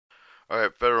All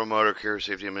right, Federal Motor Carrier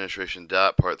Safety Administration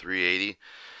dot Part 380.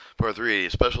 Part 380,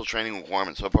 special training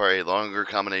requirements. Subpart A, longer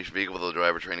combination vehicle with a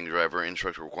driver, training driver,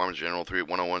 instructor requirements, general 3,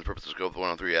 101, purpose of scope,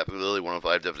 103, applicability,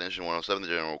 105, definition, 107, the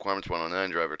general requirements,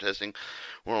 109, driver testing,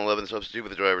 111, substitute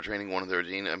with the driver training,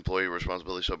 113, employee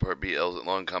responsibility. Subpart B,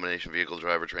 long combination vehicle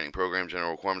driver training program,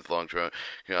 general requirements,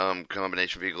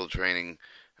 combination vehicle training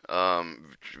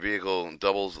vehicle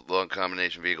doubles, long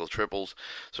combination vehicle triples.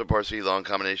 Subpart C, long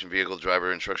combination vehicle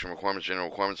driver instruction requirements, general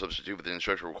requirements, substitute with the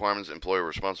instructor requirements, employer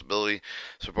responsibility.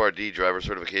 Subpart D, driver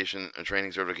certification,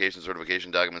 training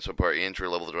certification documents. Subpart E, entry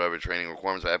level driver training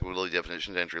requirements, applicability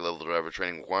definitions, entry level driver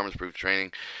training requirements, proof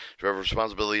training, driver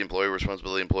responsibility, employee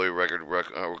record,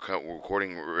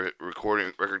 recording,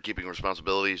 record keeping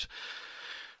responsibilities.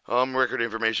 Record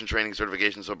information training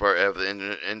certification. Subpart F,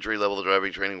 the entry level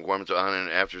driving training requirements on and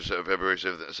after February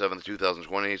 7th,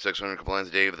 2020. 600, compliance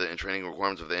date of the training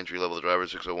requirements of the entry level driver.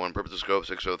 601, purpose of scope.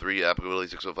 603, applicability.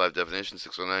 605, definition.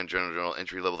 609, general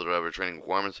entry level driver training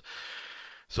requirements.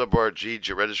 Subpart G,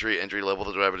 registry, entry level,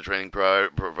 the driver to training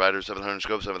provider, 700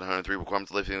 scope, 703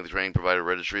 requirements, lifting of the training provider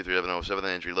registry, 3707,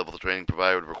 entry level, the training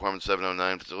provider requirements,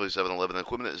 709, facility, 711,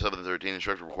 equipment, 713,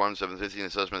 instructor requirements, 715,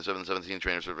 assessment, 717,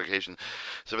 trainer certification,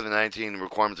 719,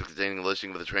 requirements containing a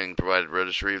listing of the training provider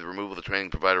registry, the removal of the training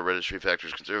provider registry,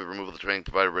 factors considered, the removal of the training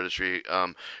provider registry,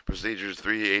 procedures,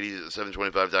 380,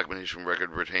 725, documentation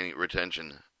record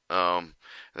retention. And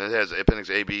it has appendix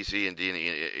A, B, C, and D, and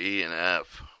E, and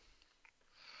F.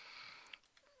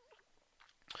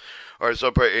 Alright,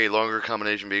 subpart A, longer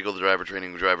combination vehicle, the driver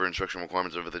training, driver instruction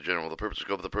requirements of the general. The purpose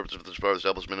of this part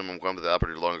established minimum requirement of the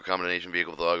operator, longer combination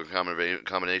vehicle, the longer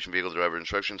combination vehicle, driver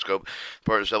instruction scope.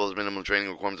 Part established minimum training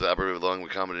requirements of the operator, longer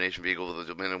combination vehicle,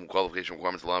 the minimum qualification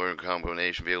requirements of the longer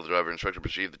combination vehicle, driver instructor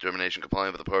perceived determination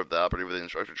compliant with the part of the operator with the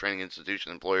instructor training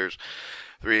institution employers.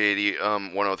 380,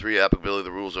 103, applicability.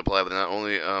 The rules apply but not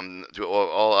only to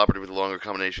all operative with the longer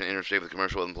combination interstate with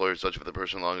commercial employers, such as the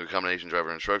person longer combination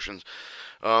driver instructions.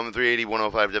 380,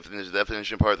 105,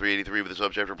 definition, part 383, with the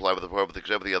subject reply with the part with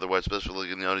except for the otherwise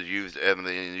specifically noted used in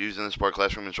this part.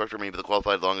 Classroom instructor may be the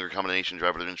qualified longer combination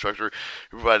driver. The instructor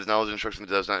who provides knowledge and instruction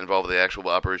that does not involve the actual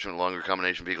operation of the longer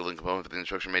combination vehicle and component for the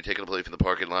instruction may take it place in the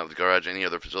parking lot with the garage, any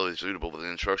other facility suitable for the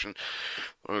instruction.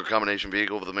 Longer combination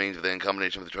vehicle with the means of the in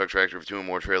combination with the truck tractor of 2 or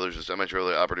more trailers, a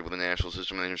semi-trailer operated with a national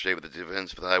system and interstate with the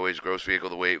defense for the highways, gross vehicle,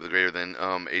 the weight with greater than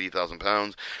 80,000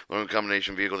 pounds. Longer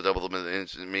combination vehicle to double the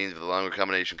means of the longer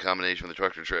combination with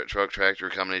the truck tractor,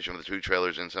 combination with the 2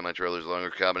 trailers and semi-trailers. Longer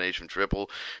combination triple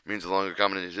means the longer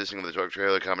combination existing of the truck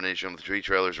trailer, combination of the 3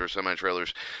 trailers or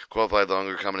semi-trailers. Qualified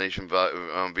longer combination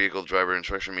vehicle driver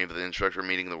instruction means the instructor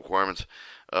meeting the requirements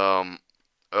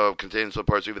contains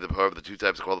subparts either the part of the 2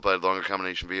 types of qualified longer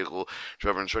combination vehicle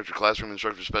driver instructor. Classroom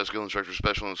instructor,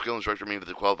 special and skill instructor mean that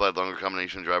the qualified longer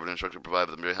combination driver and instructor provide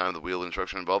them behind the wheel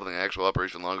instruction involving the actual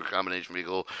operation longer combination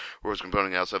vehicle or its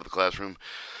component outside of the classroom.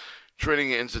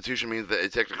 Training institution means that a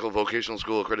technical vocational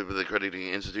school accredited with the accrediting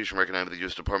institution recognized with the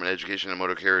U.S. Department of Education and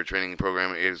Motor Carrier Training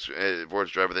Program for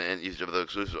its driver and each of the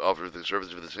exclusive offer of the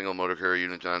service of the single motor carrier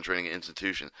unit on training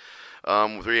institution.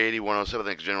 380, 107,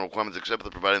 the general requirements except for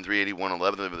the providing 380,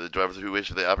 111, the drivers who wish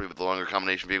to operate with the longer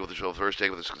combination vehicle shall first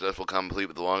take with a successful complete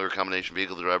with the longer combination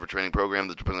vehicle the driver training program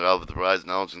that provides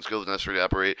knowledge and skills necessary to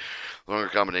operate the longer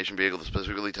combination vehicle. The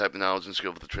specifically type of knowledge and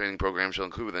skill of the training program shall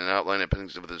include an outline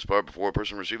appendix of this part before a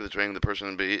person receives the training. The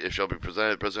person shall be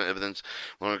presented present evidence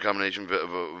longer combination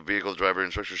vehicle driver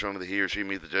instructor showing that he or she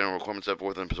meets the general requirements set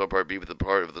forth in subpart B with the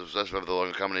part of the specified of the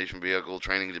longer combination vehicle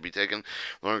training to be taken.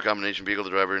 Longer combination vehicle the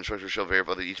driver instructor shall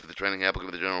verify that each of the training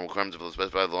applicable with the general requirements of the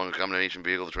specified longer combination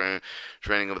vehicle the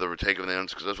training of the retake of the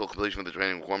unsuccessful completion of the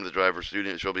training requirement of the driver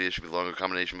student shall be issued with longer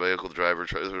combination vehicle the driver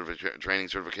training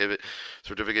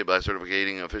certificate by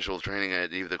certificating official training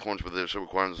at either the accordance with the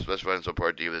requirements specified in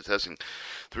subpart D of the testing.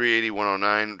 380,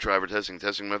 109, driver testing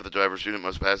method. The driver student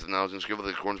must pass the knowledge and skill of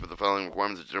the accordance with the following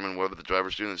requirements to determine whether the driver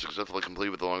student is successfully complete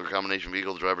with the longer combination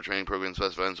vehicle the driver training program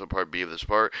specified in subpart B of this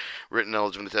part. Written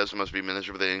knowledge of the test must be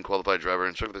administered with the unqualified driver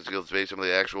instructor. The skills based on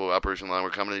the actual operation longer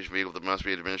combination vehicle that must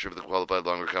be administered with the qualified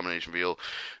longer combination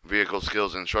vehicle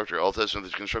skills instructor. All tests of the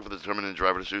constructor for the determined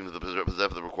driver to student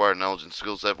possess the required knowledge and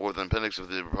skills set forth in appendix of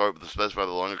the part of the specified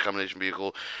the longer combination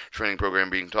vehicle training program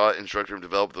being taught. Instructor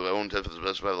develop the own test for the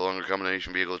specified the longer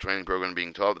combination vehicle training program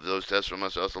being taught. But those tests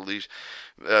must also least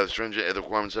stringent the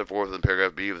requirements set forth in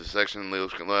paragraph B of the section.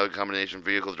 The combination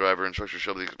vehicle driver instructor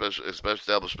shall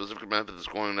establish specific methods of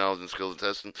scoring knowledge and skills of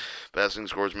testing. Passing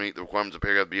scores meet the requirements of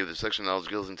paragraph B of The section knowledge,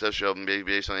 skills, and tests shall be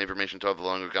based on the information taught the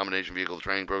longer combination vehicle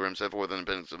training program set forth in the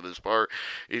appendix of this part.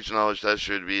 Each knowledge test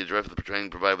should be addressed with the training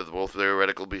provided with both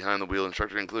theoretical behind the wheel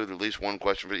instructor, including at least one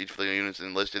question for each of the units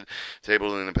enlisted,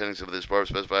 tabled in the appendix of this part.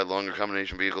 Specified longer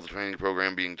combination vehicle training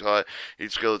program being taught.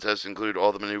 Each skill test include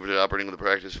all the maneuvers operating with the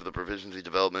practice for the proficiency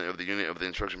development of the unit of the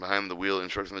instruction behind the wheel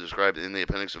instruction described in the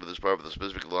appendix of this part with the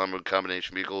specific longer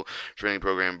combination vehicle training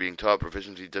program being taught.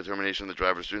 Proficiency determination of the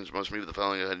driver. Students must meet the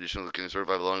following conditions that can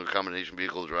certify the longer combination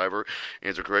vehicle driver.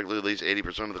 Answer correctly at least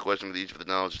 80% of the questions with each of the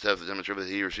knowledge tests to demonstrate that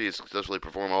he or she has successfully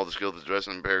performed all the skills addressed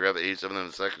in paragraph 87 of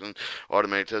the section.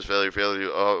 Automatic test failure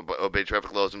to obey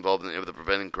traffic laws involved in the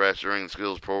preventing crash during the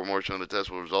skills portion of the test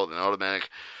will result in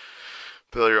automatic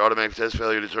test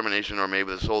failure determination are made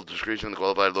with the sole discretion of the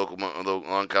qualified local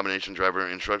long combination driver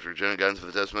instructor. General guidance for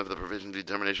the test method of the proficiency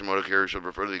determination motor carrier should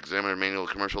refer to the examiner manual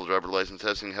commercial driver license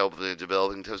testing, help with the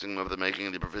developing testing method,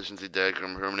 making the proficiency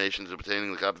determinations,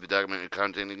 obtaining the copy of the document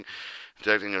containing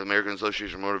Protecting American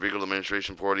Association of Motor Vehicle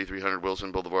Administration, 4300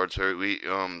 Wilson Boulevard, Suite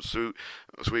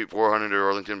 400,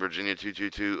 Arlington, Virginia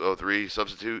 22203.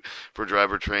 Substitute for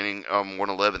driver training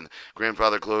 111.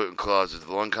 Grandfather clauses.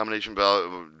 The long combination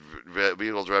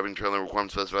vehicle driving trailer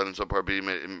requirements specified in subpart B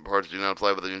parts do not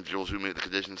apply with the individuals who meet the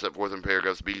conditions set forth in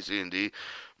paragraphs B, C, and D.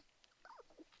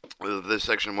 This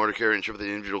section of motor carrier ensure that the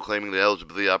individual claiming the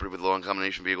eligibility to operate with a long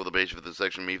combination vehicle, the basis of this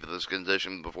section meet for this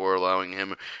condition before allowing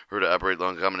him or her to operate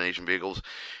long combination vehicles.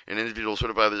 An individual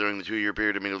certified during the 2-year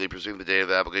period immediately preceding the date of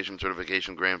the application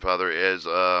certification grandfather as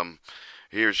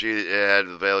he or she had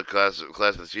a valid class with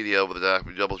CDL with a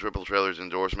double triple trailers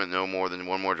endorsement, no more than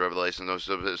one more driver license, no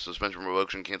suspension,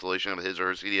 revocation, cancellation of his or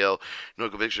her CDL, no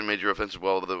conviction, major offensive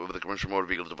while with the commercial motor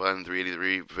vehicle defined in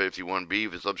 383.51b,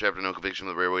 the subchapter, no conviction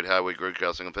of the railway, highway, grid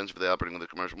crossing offense for the operating with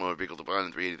the commercial motor vehicle defined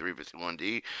in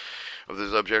 383.51d, of the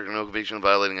subchapter, no conviction of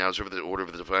violating hours for the order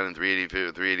for the defined in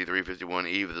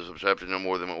 383.51e, of the subchapter, no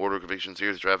more than one order conviction,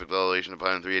 serious traffic violation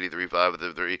defined in 383.5 of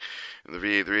the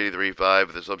 383.5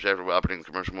 of the subchapter of operating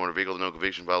commercial motor vehicle, no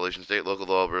conviction violation, state local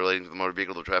law relating to the motor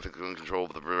vehicle, the traffic control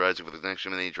of the rising with the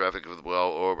connection of any traffic with well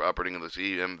or operating of the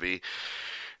CMV.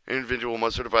 Individual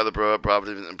must certify the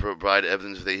property and provide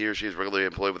evidence that he or she is regularly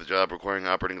employed with a job requiring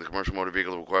operating the commercial motor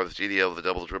vehicle require the CDL with a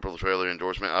double triple trailer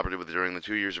endorsement operated with during the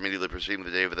 2 years immediately preceding the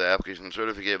day of the application and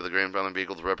certificate of the grandfather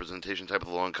vehicle the representation type of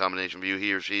the long combination view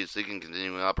he or she is seeking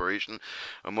continuing operation.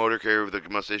 A motor carrier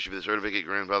must issue the certificate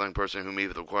grandfathering person who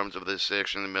meets the requirements of this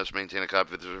section and must maintain a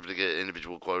copy of the certificate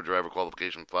individual driver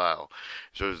qualification file.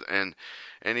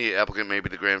 Any applicant may be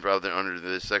the grandfather under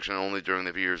this section only during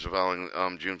the years following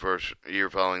June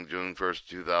 1st,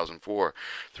 2004.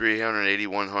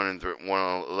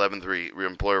 380.111.3.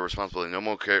 Employer responsibility. No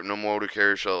motor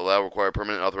carrier shall allow require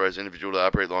permanent authorized individual to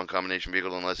operate long combination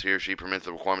vehicle unless he or she permits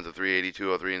the requirements of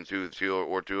 380.203 and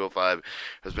 205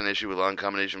 has been issued with long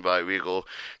combination vehicle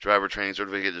driver training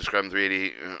certificate described in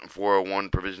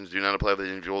 380.401. Provisions do not apply to the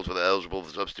individuals with eligible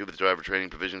to substitute for the driver training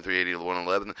provision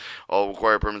 380.111. All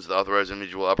required permits to the authorized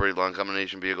individual operate long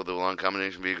combination vehicle. The long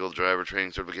combination vehicle driver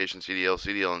training certification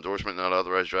CDL endorsement not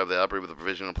authorized driver they operate with the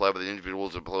provision applied with the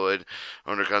individuals employed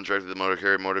under contract with the motor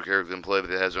carrier employed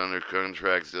that has under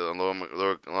contract the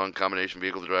long combination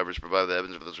vehicle drivers provide the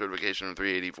evidence for the certification of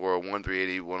 380.401,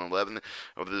 380.111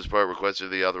 of this part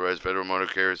requested the authorized federal motor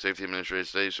carrier safety administrative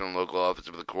station and local office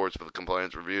of the courts for the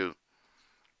compliance review.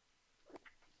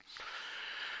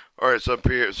 Alright,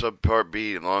 subpart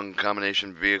B, long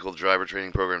combination vehicle driver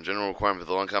training program. General requirement for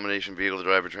the long combination vehicle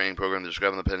driver training program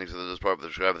described in the appendix of this part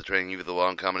describe the training either the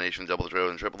long combination, double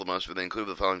trailer, and triple must they include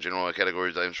the following general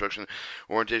categories: instruction,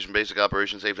 orientation, basic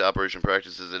operation, safety operation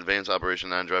practices, advanced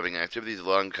operation, non-driving activities. The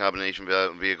long combination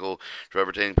vehicle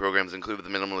driver training programs include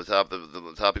the minimum of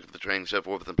the topic of the training set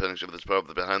forth in the appendix of this part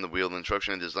the behind the wheel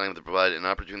instruction and design to provide an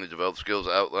opportunity to develop skills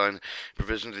outline,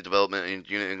 proficiency development, and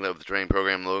unit of the training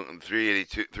program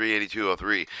 382.03.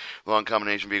 Long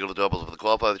combination vehicle to doubles. For the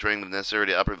qualified training necessary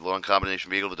to operate the long combination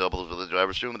vehicle to doubles with the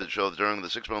driver student that show that during the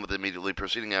 6 months immediately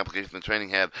preceding application the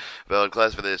training have valid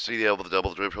class for the CDL with the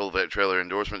double triple trailer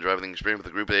endorsement driving experience with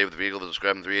the Group A of the vehicle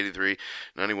described in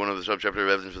 383.91 of the subchapter of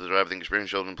evidence for the driving experience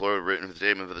showed employer written for the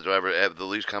statement for the driver at the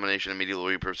least combination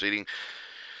immediately preceding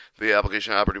the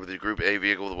application operated with the Group A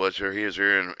vehicle with which he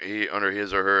under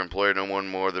his or her employer no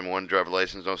more than one driver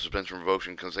license, no suspension,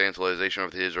 revocation, cancellation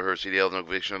of his or her CDL, no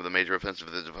conviction of the major offense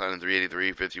of the defined in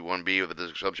 383.51b of the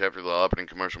subchapter of the operating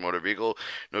commercial motor vehicle,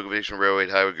 no conviction of railway,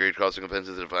 highway, grade crossing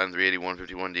offenses defined in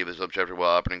 381.51d of the subchapter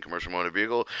while operating commercial motor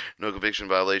vehicle, no conviction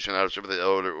violation out of service of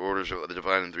the orders of the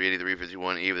defined in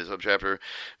 383.51e of the subchapter,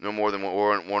 no more than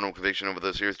one conviction of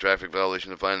the serious traffic violation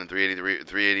defined in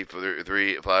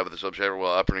 383.5 of the subchapter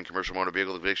while operating operating commercial motor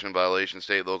vehicle, conviction, violation,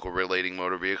 state, local, relating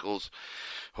motor vehicles,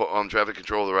 traffic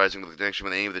control arising with connection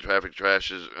with any of the traffic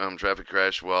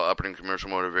crash while operating commercial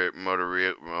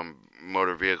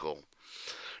motor vehicle.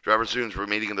 Driver students were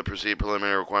meeting the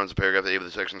preliminary requirements of paragraph A of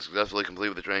the section successfully complete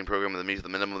with the training program that meets the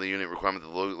minimum of the unit requirement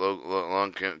of the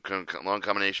long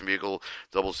combination vehicle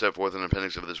double set forth in the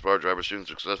appendix of this part. Driver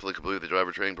students successfully complete the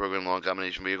driver training program. Long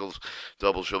combination vehicles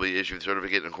doubles shall be issued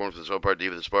certificate in accordance with subpart D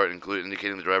of this part,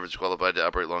 indicating the driver is qualified to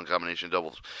operate long combination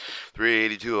doubles.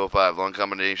 38205 long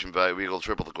combination vehicle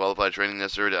triple. The qualified training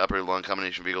necessary to operate a long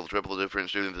combination vehicle triple. Different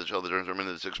students that shall determine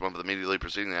in the 6 months immediately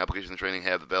preceding the application of training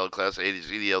have the valid Class A to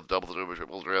CDL double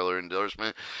triple trailer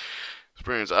endorsement.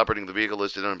 Experience operating the vehicle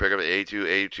listed on paragraph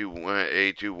A2,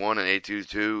 A21, and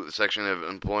A22. The section of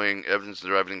employing evidence of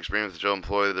driving experience shall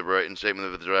employ the written statement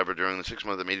of the driver during the 6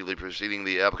 months immediately preceding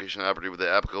the application operating with the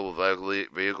applicable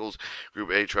vehicles. Group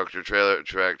A, tractor,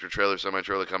 trailer,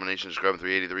 semi-trailer combination described in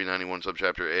 38391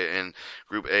 subchapter A, and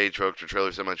Group A, tractor,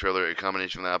 trailer, semi-trailer, a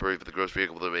combination that operates with a gross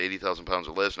vehicle of 80,000 pounds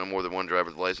or less, no more than one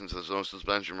driver's license. There's no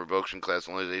suspension, revocation,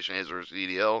 classification, as or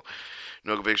CDL.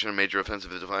 No conviction of major offense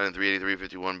is defined in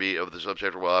 38351B of the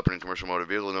subchapter while operating commercial motor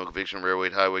vehicle. No conviction of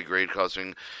railway, highway, grade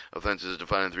crossing offenses is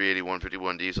defined in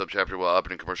 38151D subchapter while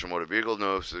operating commercial motor vehicle.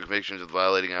 No convictions of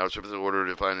violating out of service order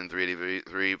defined in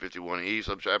 38351E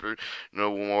subchapter.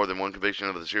 No more than one conviction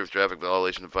of the serious traffic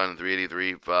violation defined in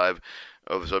 3835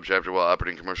 of the subchapter while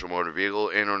operating commercial motor vehicle,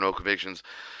 and or no convictions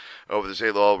over the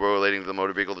state law relating to the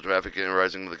motor vehicle, the traffic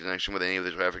arising with the connection with any of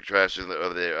the traffic crashes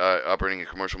of the operating a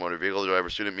commercial motor vehicle. The driver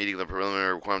student meeting the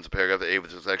preliminary requirements of paragraph A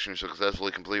of the section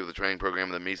successfully complete with the training program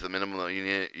that meets the minimum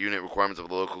unit requirements of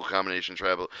the local combination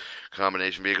vehicle.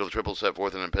 The triple set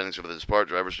forth in an appendix of this part.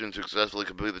 Driver student successfully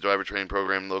complete the driver training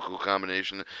program. Local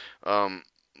combination.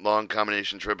 Long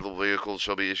combination triple vehicles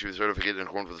shall be issued a certificate in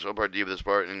accordance with subpart D of this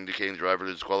part, indicating the driver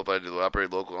is qualified to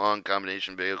operate local long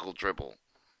combination vehicle triple.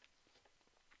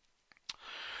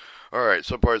 Alright,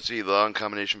 subpart C, the long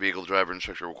combination vehicle driver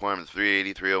instructor requirements.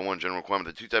 380-301 general requirement.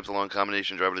 The two types of long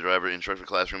combination driver-to-driver instructor,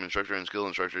 classroom instructor, and skill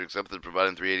instructor, except that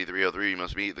provided in 380-303, you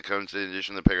must meet the constant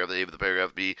addition of paragraph A of the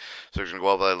paragraph B section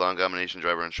qualified long combination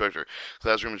driver instructor.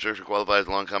 Classroom instructor qualifies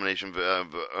long combination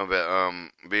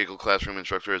vehicle classroom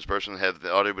instructor as a person has the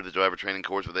audio with the driver training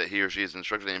course with that he or she is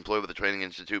instructed and employed with the training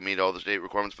institute, meet all the state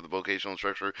requirements for the vocational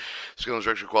instructor. Skill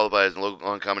instructor qualifies in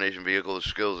long combination vehicle. The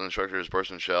skills instructor as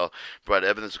person shall provide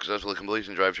evidence successfully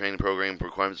completion drive training program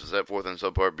requirements set forth in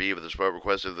subpart B of the part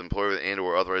requested of the employer and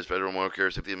or authorized federal motor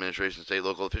carrier safety administration state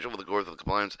local official with the course of the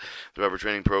compliance driver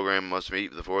training program must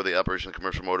meet before the operation of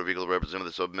commercial motor vehicle represent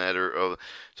the subject matter of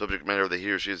the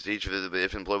he or she is teacher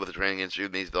if employed with the training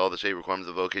institute meets all the state requirements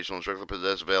of vocational instructor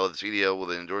possess valid CDL with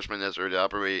an endorsement necessary to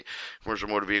operate commercial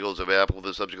motor vehicles if applicable to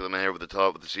the subject of the matter with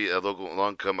the local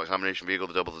long combination vehicle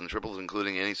to doubles and triples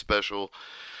including any special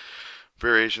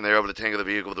variation thereof the tank of the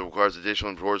vehicle that requires additional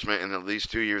enforcement in at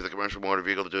least 2 years of commercial motor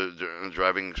vehicle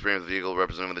driving experience of the vehicle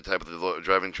representing the type of the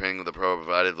driving training of the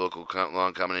provided local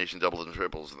long combination doubles and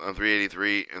triples. On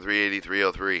 383 and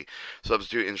 38303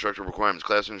 substitute instructor requirements.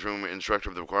 Classroom instructor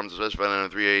of the requirements specified on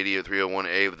 380 or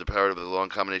 301A with the power of the long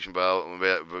combination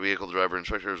vehicle driver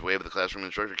instructor is waived. The classroom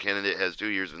instructor candidate has 2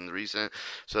 years of recent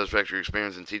satisfactory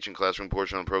experience in teaching classroom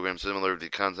portion of the program similar to the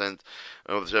content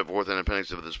of the set forth in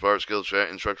appendix of this part. Skills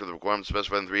instructor of the requirements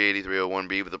specified in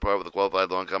 380-301B with the part with the qualified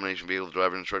long combination vehicle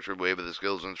driver instructor waive of the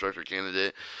skills instructor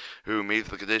candidate who meets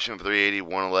the condition of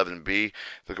 380-111B.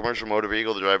 The commercial motor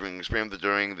vehicle, the driving experience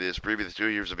during this previous 2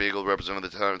 years of vehicle represented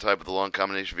the type of the long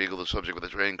combination vehicle, the subject with the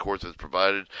training course is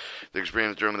provided. The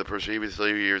experience during the previous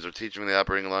 3 years of teaching the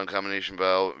operating a long combination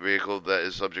vehicle that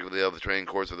is subject to the training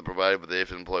course of the provided, but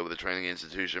if employed with the training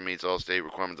institution meets all state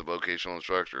requirements of vocational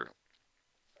instructor.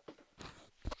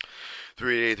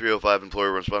 38305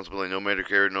 employer responsibility no motor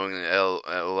carrier knowing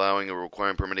allowing or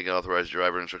requiring permitting an authorized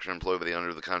driver instruction employed by the owner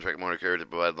of the contract motor carrier to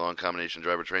provide long combination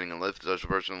driver training unless such a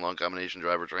person long combination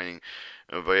driver training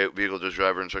vehicle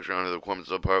driver instruction under the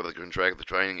requirements of part of the contract the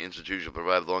training institution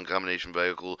provide long combination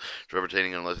vehicle driver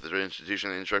training unless the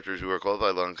institution and instructors who are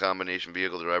qualified long combination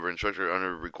vehicle driver instructor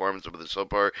under requirements of the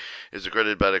subpart is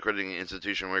accredited by the accrediting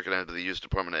institution recognized by the U.S.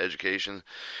 Department of Education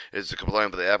is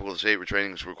compliant with the applicable state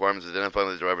training requirements identified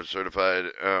by the driver certified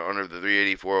under the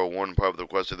 380-401 part of the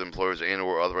request of the employers and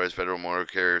or authorized federal motor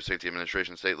carrier safety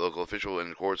administration state local official in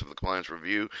the course of the compliance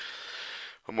review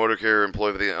A motor carrier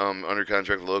employed with the under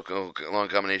contract local long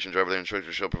combination driver, the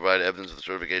instructor shall provide evidence of the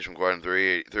certification required in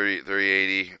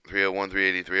 380, 301,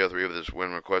 380, 303 of this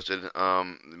when requested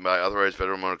by authorized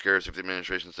federal motor carrier safety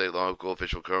administration, state local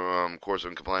official course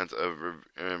of compliance of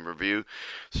review.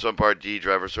 Subpart D,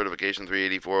 driver certification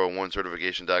 38401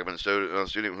 certification document.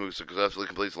 Student who successfully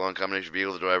completes long combination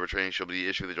vehicle driver training shall be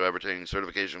issued the driver training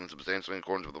certification substantially in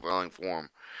accordance with the following form.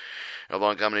 A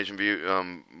long combination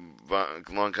vehicle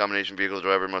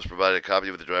driver must provide a copy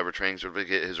of the driver training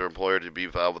certificate his or employer to be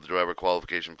filed with the driver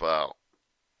qualification file.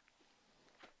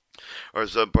 Or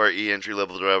subpart E,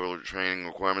 entry-level driver training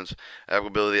requirements.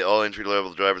 Applicability: all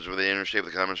entry-level drivers with the interstate of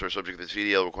the commerce are subject to the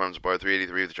CDL requirements of Part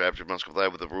 383 of the chapter must comply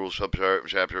with the rules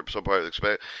subpart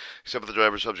except for the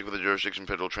driver subject with the jurisdiction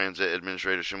Federal Transit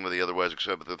Administration with the otherwise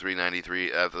except for the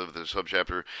 393 after the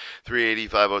subchapter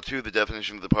 38502. The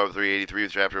definition of the Part 383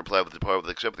 of the chapter apply with the part with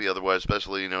except for the otherwise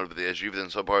specially noted with the SU within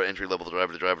subpart entry-level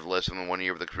driver. The driver less than 1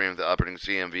 year with the experience of the operating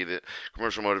CMV, the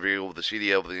commercial motor vehicle with the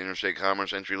CDL with the interstate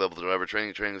commerce entry-level driver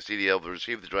training the CDL to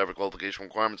receive the driver qualification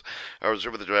requirements are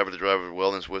reserved with the driver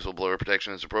wellness whistleblower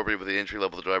protection is appropriate with the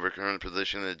entry-level driver current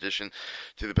position in addition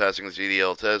to the passing of the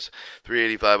CDL test.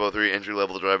 38503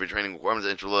 entry-level driver training requirements.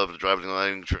 Entry-level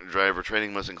driver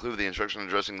training must include the instruction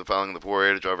addressing the following: the 4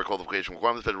 area driver qualification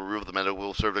requirements, federal rule of the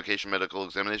medical certification, medical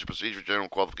examination procedure, general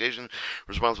qualification,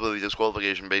 responsibility,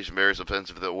 disqualification based on various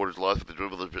offenses if the orders lost with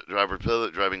the driver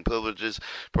driving privileges.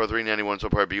 Part 391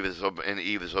 subpart B with the sub and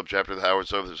E with the subchapter the Howard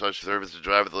such service to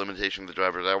drive the limitation of the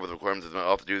driver's hour with the requirements of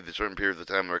off duty the certain period of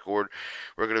the time record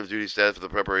of duty status for the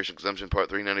preparation exemption. Part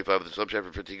 395 of the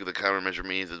subchapter fatigue of the countermeasure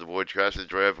means to avoid crash the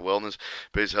drive wellness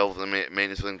based health and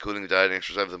maintenance including diet and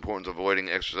exercise with the importance of avoiding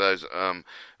exercise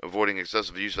avoiding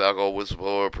excessive use of alcohol,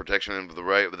 whistleblower protection, and the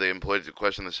right of the employee to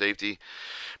question the safety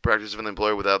practice of an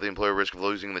employer without the employer risk of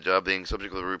losing the job being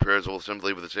subject to the repairs will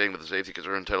simply with the stating with the safety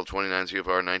concern Title 29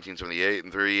 CFR 1978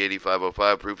 and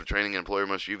 38505 proof of training. An employer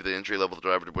must use the entry-level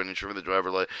driver to ensure the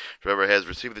driver has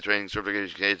received the training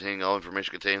certification containing all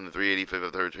information contained in the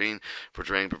 38513 for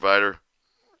training provider.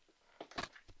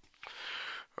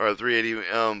 Or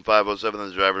 38507,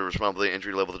 the driver responsibility,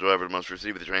 entry-level, the driver must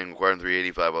receive the training required in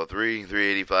 38503,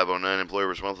 38509, employer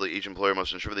responsibility, each employer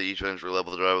must ensure that each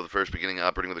entry-level driver, the first beginning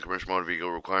operating with a commercial motor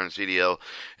vehicle requiring CDL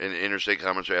in interstate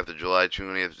commerce after July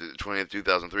 20th,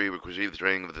 2003, will receive the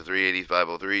training of the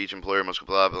 38503. Each employer must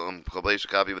place a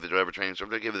copy of the driver training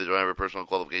certificate with the driver personal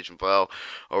qualification file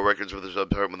or records with the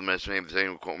subdepartment with the same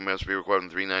must be required in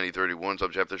 39031.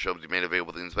 Subchapter shall be made available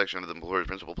with the inspection of the employer's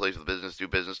principal place of the business 2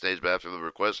 business days after the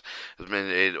request has been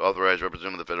made authorized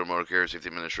representative of the Federal Motor Carrier Safety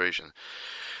Administration.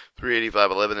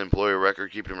 38511, employer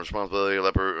record keeping responsibility.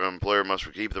 Employer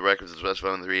must keep the records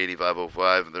specified in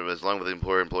 38505 as long as the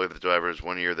employer employed the driver is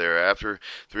 1 year thereafter.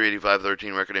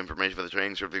 38513, record information for the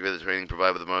training certificate. The training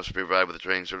provided must provide with the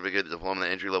training certificate. The diploma, the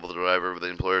entry level driver with the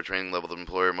employer training level. The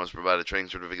employer must provide a training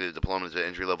certificate. The diploma to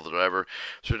entry level driver.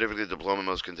 Certificate diploma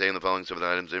must contain the following 7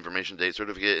 items: information, date,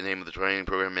 certificate, and name of the training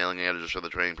program, mailing address of the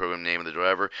training program, name of the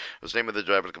driver, the statement of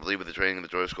the driver to complete with the training and the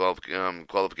driver's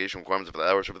qualification requirements for the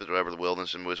hours of the driver, the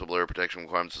wellness and whistleblower protection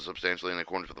requirements are substantially in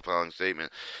accordance with the following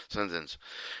sentence.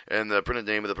 And the printed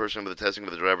name of the person with the testing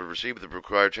of the driver received the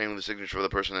required training, the signature of the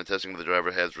person and testing of the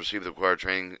driver has received the required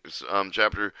training.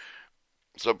 Chapter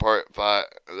Subpart 5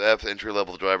 F,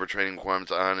 entry-level driver training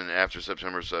requirements on and after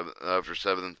September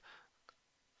 7th.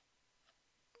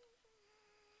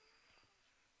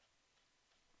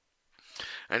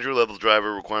 Entry-level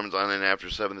driver requirements on and after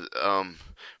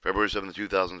February 7th,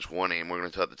 2020, and we're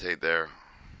going to cut the tape there.